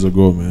 2 years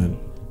ago, man.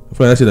 I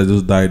feel like that shit has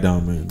just died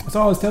down, man. That's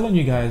all I was telling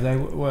you guys.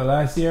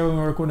 Last year when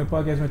we were recording the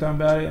podcast, we were talking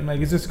about it. I'm like,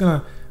 it's just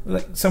gonna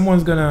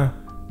someone's gonna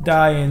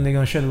die and they're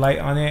gonna shed light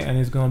on it, and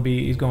it's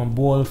gonna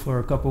boil for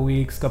a couple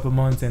weeks, couple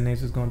months, and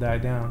it's just gonna die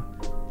down.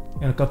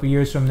 in a couple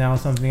years from now,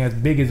 something as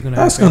big is gonna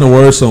That's happen. kind of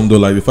worrisome though.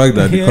 Like the fact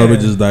that the Yeah.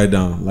 coverage just died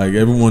down. Like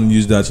everyone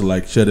used that to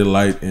like shed a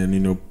light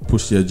and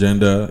push the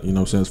agenda. You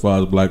know, as far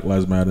as Black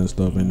Lives Matter and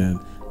stuff, and then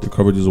the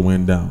coverage just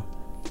went down.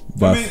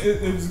 But I mean,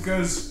 it was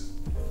because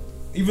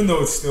even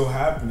though it's still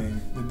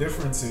happening, the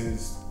difference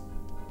is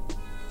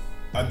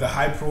the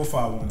high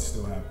profile one's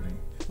still happening.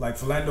 Like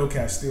Philando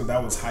Castile,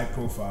 that was high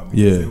profile because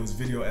Yeah. there was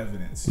video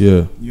evidence.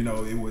 yeah,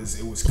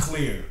 It was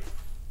clear.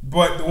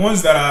 But the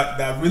ones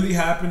that really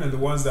happened and the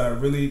ones that are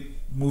really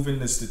moving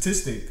the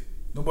statistic,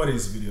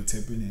 nobody's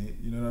videotaping it.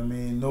 You know what I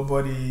mean?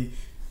 Nobody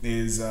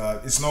is.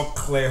 It's not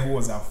clear who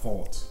was at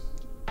fault.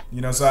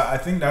 So I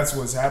think that's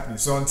what's happening.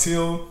 So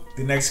until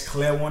the next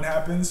clear one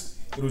happens,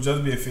 it'll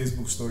just be a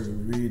Facebook story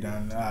we read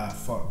and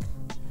fuck.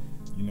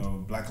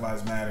 Black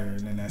Lives Matter, and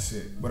then that's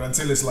it. But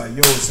until it's like, yo,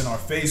 it's in our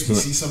face, we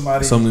see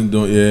somebody. something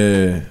don't.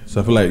 Yeah.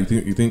 So I feel like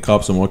you think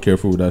cops are more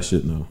careful with that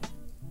shit now.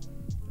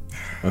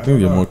 I think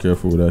they're more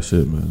careful with that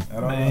shit, man. I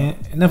don't know. Man,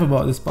 enough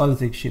about this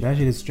politics shit. That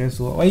shit is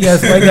stressful. Why you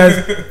guys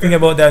think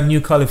about that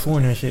new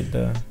California shit?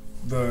 The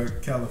The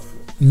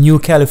California. new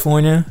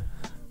California.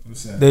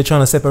 What's that? They're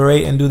trying to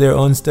separate and do their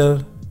own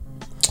stuff.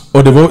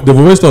 Oh, they've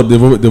always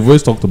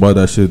talked about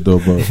that shit though.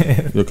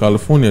 But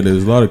California,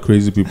 there's a lot of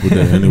crazy people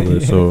there anyway.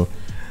 So,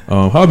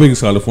 how big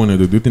is California?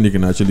 Do you think they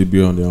can actually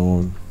be on their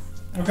own?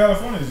 Well,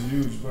 California is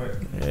huge, but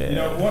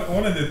Yeah.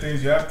 one of the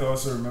things you have to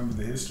also remember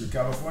the history.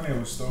 California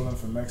was stolen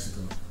from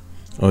Mexico,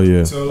 Oh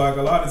yeah, so like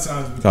a lot of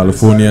times we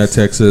California, criticize-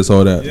 Texas,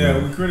 all that. Yeah,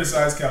 man. we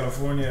criticize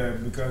California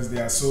because they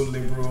are so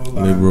liberal.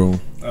 Liberal.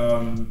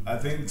 I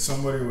think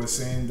somebody was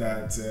saying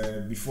that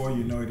before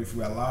you know it, if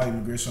we allow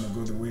immigration to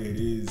go the way it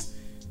is,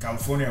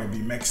 California will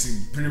be Mexico,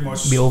 pretty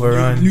much Be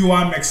overrun. New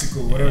Mexico,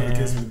 whatever the Yeah.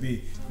 case may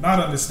be. Not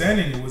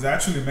understanding it was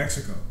actually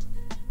Mexico.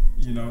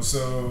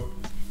 So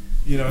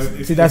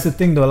if, See, that's the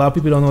thing though. A lot of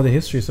people don't know the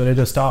history, so they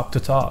just talk to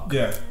talk.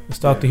 yeah,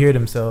 Just talk to hear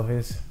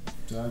themselves.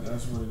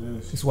 that's what it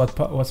is. It's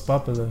what's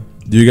popular.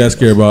 Do you guys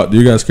care about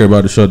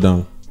the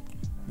shutdown?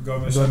 The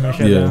government Government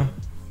shutdown. Yeah. shutdown.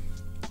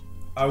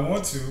 I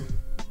want to.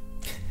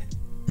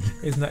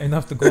 It's not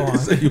enough to go on.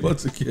 You want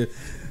to care?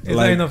 It's not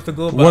Like, enough to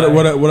go by.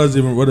 what does it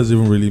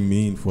even really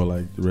mean for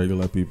like the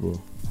regular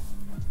people?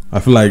 I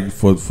feel like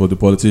for the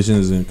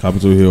politicians in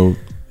Capitol Hill,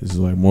 it's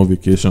like more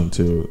vacation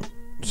till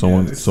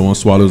someone this-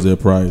 swallows their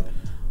pride.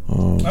 I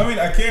mean,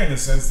 I care in the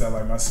sense that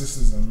like my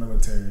sister's in the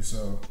military,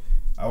 so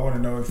I want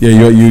to know if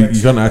Yeah, that you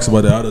affects kind of her ask at all.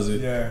 about that. How does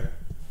it? Yeah,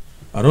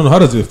 I don't know. How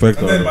does it affect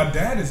and then her? my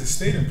dad is a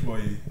state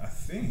employee, I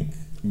think.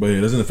 But yeah,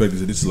 it doesn't affect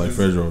this. This is like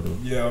federal though.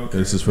 Yeah, okay.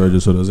 This is federal,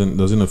 so it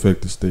doesn't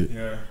affect the state.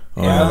 Yeah.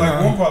 Yeah,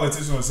 Like one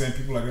politician was saying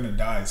people are gonna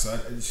die, so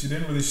she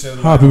didn't really shed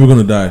light. How are people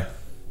gonna die?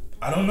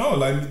 I don't know.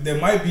 Like there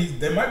might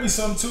be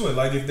some to it.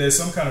 Like if there's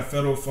some kind of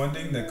federal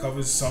funding that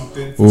covers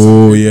something. For some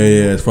Oh people,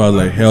 yeah. As far as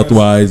like health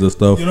wise and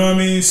stuff. You know what I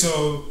mean?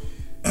 So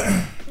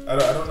I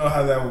don't know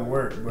how that would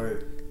work,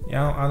 but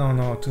Yeah, I don't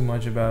know too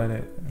much about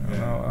it. I don't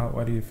Yeah. know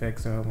what the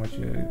effects or how much.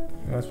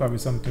 That's probably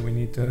something we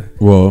need to.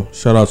 Well,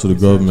 shout out to the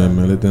government,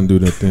 man. Let them do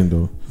their thing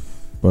though.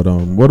 But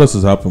what else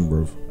has happened,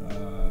 bro?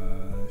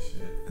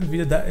 shit.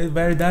 Is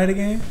battery died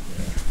again?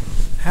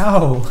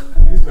 How?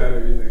 He's better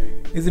really.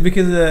 Is it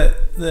because of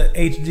the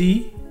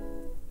HD?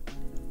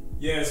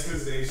 Yeah, it's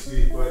because the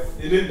HD, but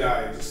it didn't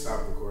die. It just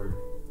stopped recording.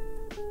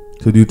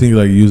 So do you think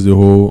like you use the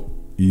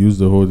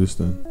whole this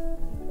thing?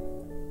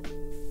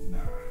 Nah.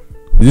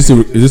 Is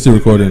this the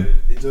recording?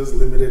 It just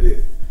limited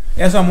it.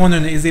 That's what I'm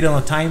wondering. Is it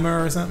on a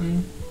timer or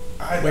something?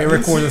 I Wait, didn't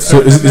record see this. it. So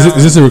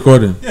is this a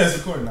recording? Yeah, it's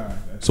recording now.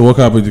 So what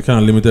happened? You kind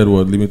of limited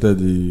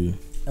the.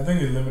 I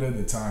think it limited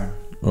the time.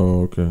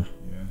 Oh, okay.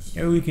 Yes.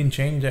 Maybe we can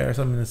change that or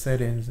something in the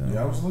settings.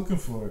 Yeah, I was looking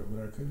for it,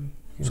 but I couldn't.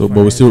 So, but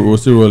we're still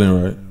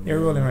rolling, right? Yeah, we're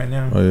rolling right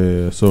now. Oh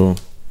yeah. So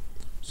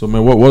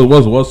man,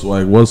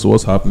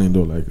 what's happening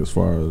though? Like as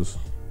far as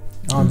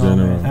I don't in know,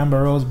 general. man.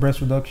 Amber Rose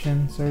breast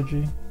reduction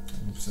surgery.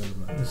 I'm upset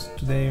about it. Is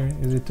today?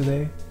 Is it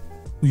today?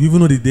 you even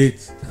know the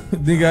dates?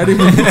 Nigga, I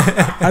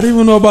didn't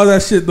even know about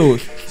that shit though.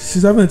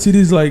 She's having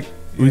titties like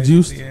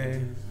reduced. Yeah.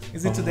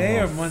 Is it today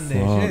or Monday?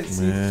 fuck, Shit,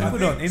 man. she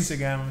put it on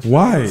Instagram.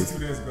 Why? It was 2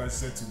 days ago I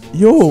said to go.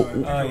 Yo. So I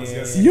think Oh, it was yeah.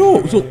 yesterday.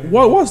 Yo, so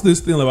what's this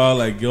thing about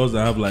like girls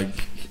that have like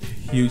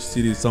huge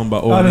titties? Something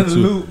about Out I of need the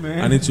to loop,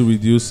 man. I need to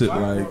reduce it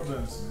Black like.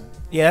 problems, man.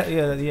 Yeah.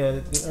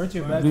 It hurt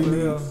your back for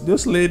real.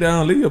 Just lay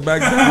down, lay your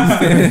back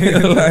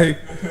down. Like,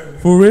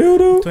 for real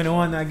though?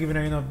 21 not giving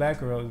her enough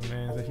back rows,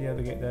 man. So she had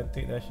to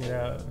take that shit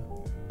out.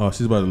 Oh,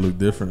 she's about to look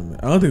different, man.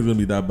 I don't think it's gonna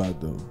be that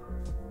bad though.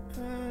 I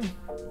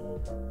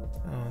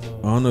don't I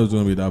know. don't know if it's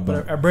gonna be that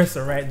But bad. her breasts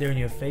are right there in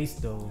your face,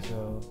 though.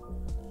 So,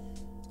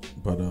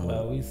 But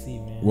well, we see,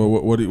 man.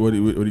 what do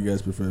you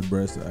guys prefer,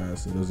 breast or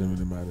ass? It doesn't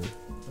really matter.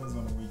 Depends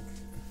on the week.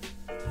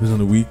 Depends on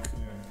the week.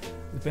 Yeah.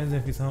 Depends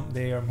if it's hump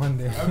day or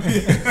Monday. I mean, I'll be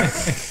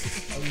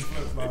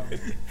flip flopping.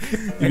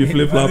 You be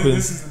flip I flopping. think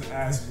this is an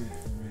ass week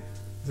for me.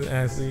 It's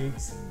ass week.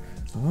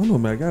 I don't know,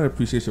 man. I got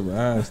appreciation for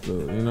ass though.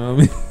 You know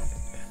what I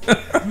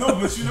mean? No,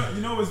 but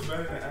you know what's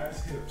better than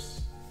ass?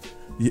 Hips.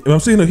 Yeah, I'm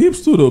saying the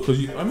hips too, though, because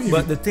I mean,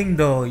 But the thing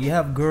though, you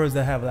have girls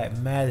that have like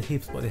mad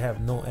hips, but they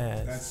have no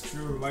ass. That's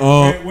true. Like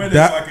where there's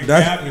that- like a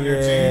that- gap in their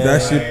jeans.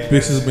 that shit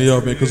pisses me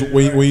off, man. Because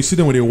when you see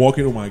them when they're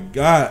walking, oh my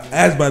god,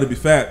 ass about to be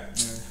fat.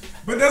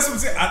 But that's what I'm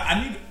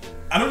saying.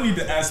 I don't need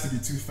the ass to be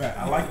too fat.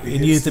 I like the It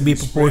hips needs to be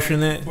spread,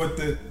 proportionate. but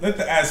let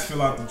the ass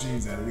fill out the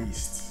jeans at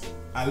least.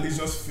 At least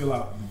just fill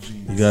out the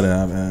jeans. You gotta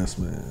have ass,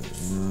 man.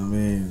 You know what I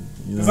mean?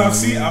 You know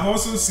Because what I mean? I've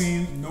also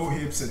seen no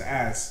hips and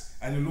ass,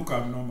 and it look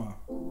abnormal.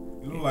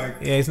 It look like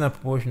Yeah, it's not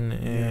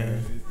proportionate. Yeah.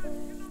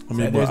 I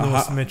mean, There's but no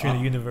how- symmetry in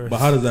the universe. But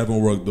how does that even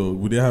work though?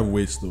 Would they have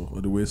waist though, or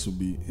the waist would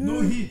be?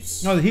 no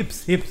hips. No, the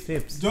hips.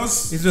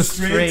 Just It's just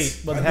straight,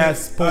 but and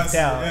has then poked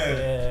out.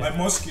 Yeah, Yeah. like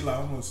muscular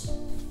almost.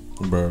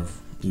 Bruv,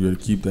 you gotta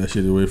keep that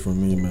shit away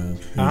from me, man.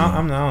 You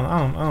I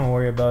know? don't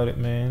worry about it,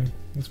 man.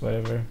 It's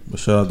whatever. But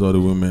shout out to all the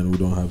women who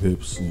don't have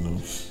hips. You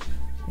know,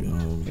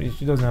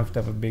 She doesn't have to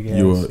have a big ass.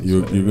 you're It's you're,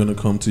 whatever. you're gonna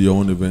come to your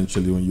own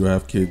eventually when you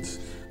have kids.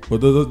 But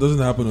that doesn't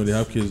happen when they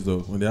have kids though.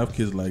 When they have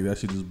kids, like that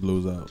shit just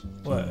blows out.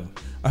 What? You know?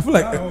 I feel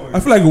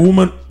like a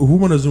woman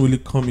doesn't really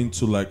come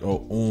into like her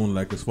own,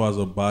 like as far as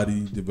her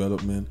body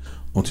development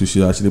until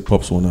she actually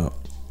pops one out.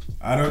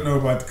 I don't know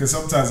about because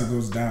sometimes it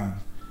goes down.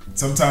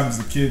 Sometimes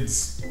the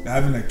kids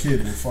having a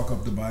kid will fuck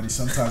up the body.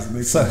 Sometimes it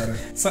makes it better.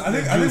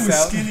 I think with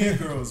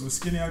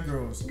skinnier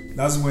girls,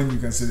 that's when you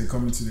can say they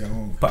come into their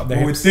own. Pop their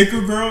But with hips.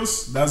 thicker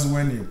girls, that's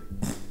when they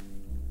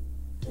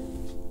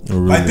Oh,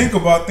 really? like think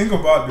about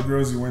the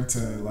girls you went to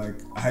like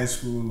high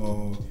school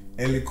or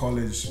early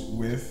college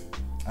with,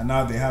 and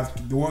now they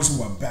have the ones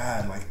who are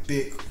bad, like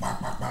thick. Bah,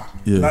 bah, bah.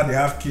 Yeah. Now they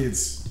have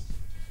kids.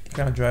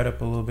 Kind of dried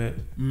up a little bit.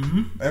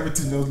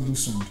 Everything just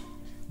loosened.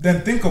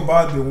 Then think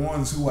about the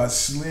ones who are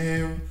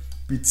slim,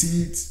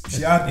 petite.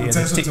 She had Yeah,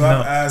 potential they to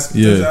have stick ass.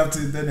 Yeah.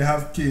 Then they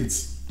have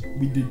kids.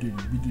 We did.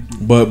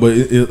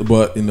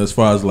 But in as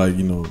far as like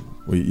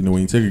when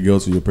you take a girl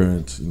to your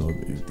parents,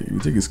 you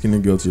take a skinny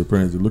girl to your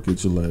parents, they look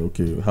at you like,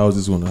 okay, how is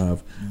this going to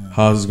have?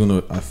 How is this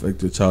going to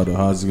affect your child, or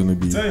how is it going to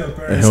be Tell your a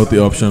parents healthy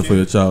I'm option for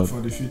your child?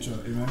 for the future.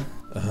 Amen.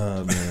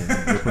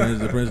 Man,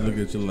 the parents look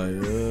at you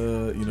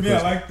like, Yeah,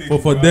 I like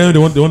thinking for about them it. they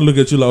want to look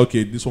at you like,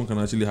 okay, this one can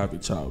actually have a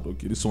child.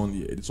 Okay, this one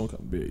can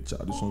bear a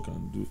child. This one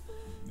can do.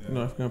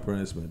 African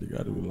parents, man, they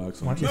gotta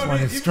relax. Watch on this that. one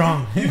is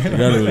strong. You gotta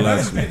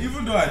relax, That's- man.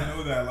 even though I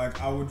know that,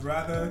 like, I would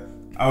rather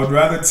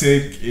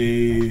take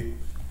a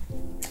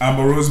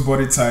Amber Rose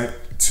body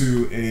type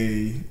to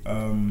a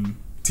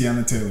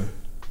Tiana Taylor.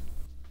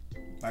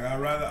 Like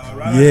I'd rather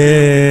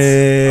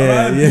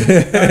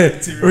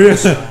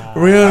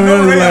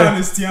Rihanna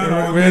is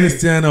Tiana all Rihanna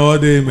is day. Tiana all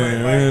day, But,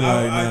 man. like,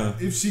 Rihanna,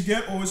 nah. if she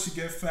get old, she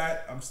get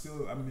fat. I'm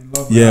in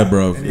love with Yeah, her.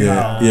 bro.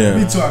 Anyhow. Yeah.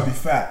 Me too. I'd be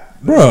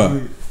fat,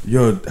 Bro.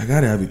 Yo, I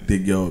gotta have a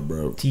thick girl,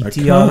 bro. I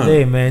TT all can't.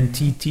 day, man.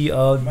 TT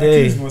all My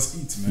day. kids must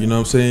eat, man. You know what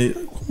I'm saying?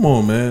 Come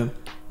on, man.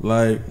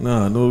 Like,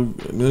 nah, no.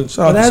 Shout But out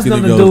that to has skinny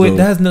nothing to girls, do with. though.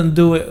 That has nothing to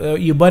do with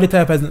your body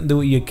type. Has nothing to do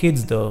with your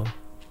kids, though.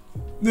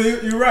 No,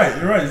 you're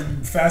right.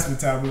 Fast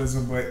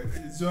metabolism, but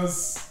it's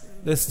just.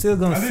 They're still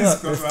gonna I think it's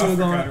suck. They're because still we're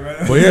going. African,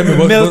 right? But yeah,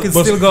 man, Milk is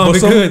still gonna be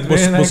good,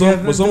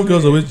 man. But some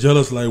girls are always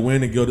jealous, like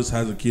when a girl just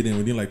has a kid and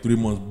within like 3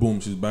 months, boom,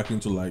 she's back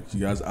into like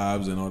she has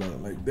abs and all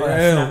that. Like, Oh,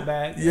 damn,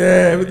 snapback.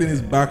 yeah, everything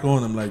is back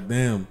on. I'm like,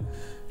 damn,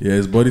 yeah,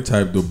 it's body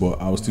type though, but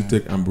I would still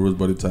take Amber Rose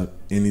body type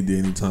any day,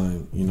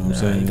 anytime. You know what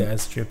I'm Nah, saying, you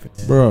guys tripping,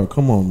 man. bro?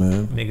 Come on,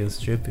 man,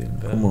 Niggas tripping,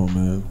 bro. come on,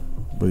 man.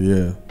 But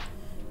yeah.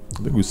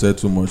 I think we said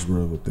too much,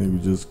 bro. I think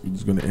we're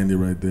just gonna end it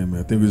right there,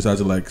 man. I think we just had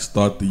to like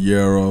start the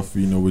year off,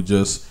 with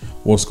just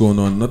what's going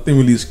on. Nothing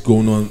really is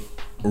going on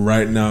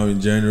right now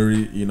in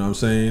January, you know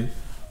what I'm saying?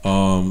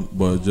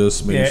 But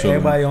just making sure.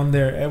 Everybody on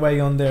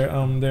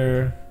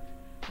their.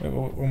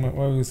 What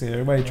would we say?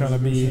 Everybody trying to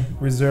be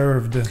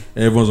reserved.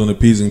 Everyone's on the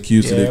P's and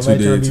Q's today,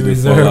 everybody trying to be they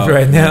reserved fall out.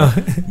 right now.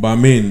 But I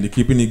mean, the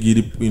Keeping It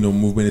Giddy,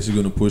 movement is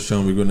going to push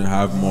on. We're going to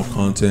have more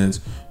content.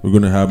 We're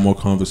going to have more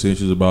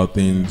conversations about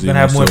things. We're gonna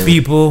have more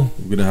people.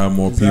 We're going to have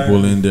more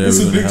people in there. It's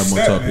We're a going to big have more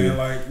step, topics. man.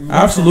 Like, we went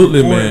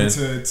Absolutely, from man.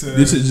 recording to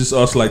This is just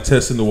us like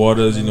testing the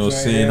waters, seeing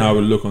Yeah. how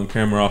we look on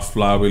camera, how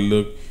fly we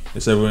look.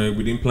 It's everything.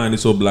 We didn't plan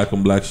this whole black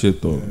on black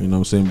shit though. You know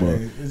what I'm saying?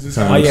 But it's just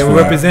Oh, Oh yeah, we're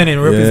we're representing.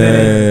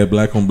 yeah,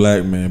 black on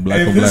black, man.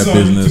 Black on black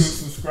business.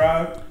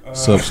 Subscribe.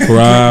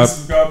 Subscribe,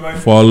 man.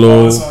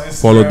 Follow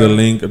us on the Instagram.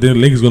 link. I think the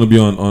link is gonna be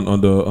on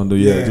the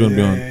it's gonna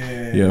be on.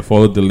 Yeah.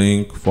 Follow the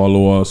link.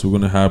 Follow us. We're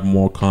gonna have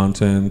more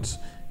content.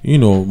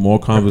 More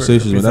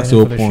conversations. But that's the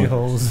whole point.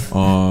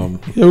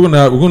 Yeah, we're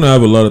gonna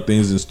have a lot of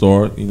things in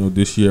store.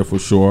 This year for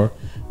sure.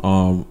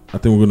 I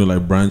think we're gonna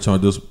like branch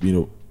out just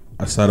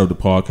aside of the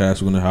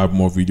podcast. We're gonna have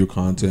more video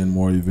content,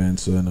 more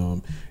events,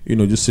 and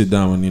just sit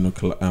down and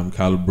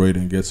calibrate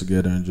and get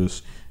together and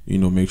just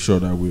make sure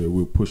that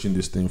we're pushing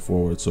this thing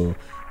forward. So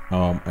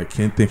I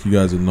can't thank you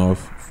guys enough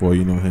for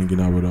hanging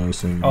out with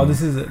us. And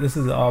this is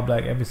an all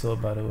black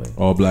episode, by the way.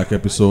 all black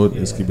episode.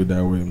 Let's Yeah. keep it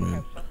that way,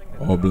 man.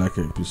 All black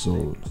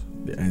episode.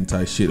 The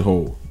anti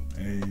shithole.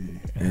 Hey.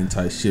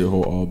 Anti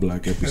shithole all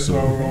black That's episode.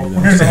 all wrong. You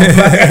know what I'm saying?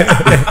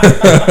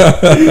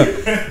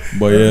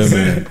 But yeah,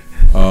 man.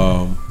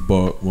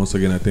 But once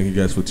again, I thank you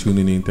guys for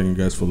tuning in. Thank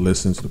you guys for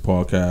listening to the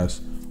podcast.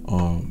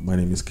 My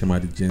name is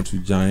Kema the Gentle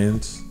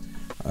Giant.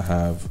 I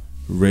have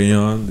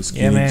Rayon, the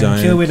Skinny man.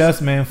 Giant. Chill with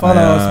us, man. Follow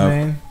us,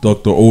 man.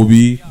 Dr.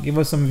 Obi. Give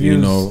us some views.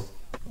 You know,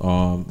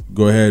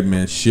 go ahead,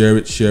 man. Share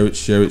it.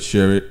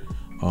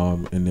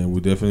 And then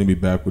we'll definitely be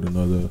back with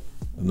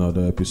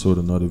another episode,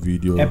 another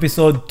video.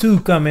 Episode 2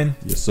 coming.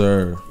 Yes,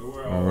 sir.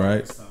 All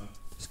right.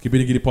 Skip It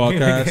and Get It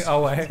podcast.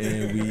 All right.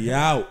 And we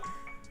out.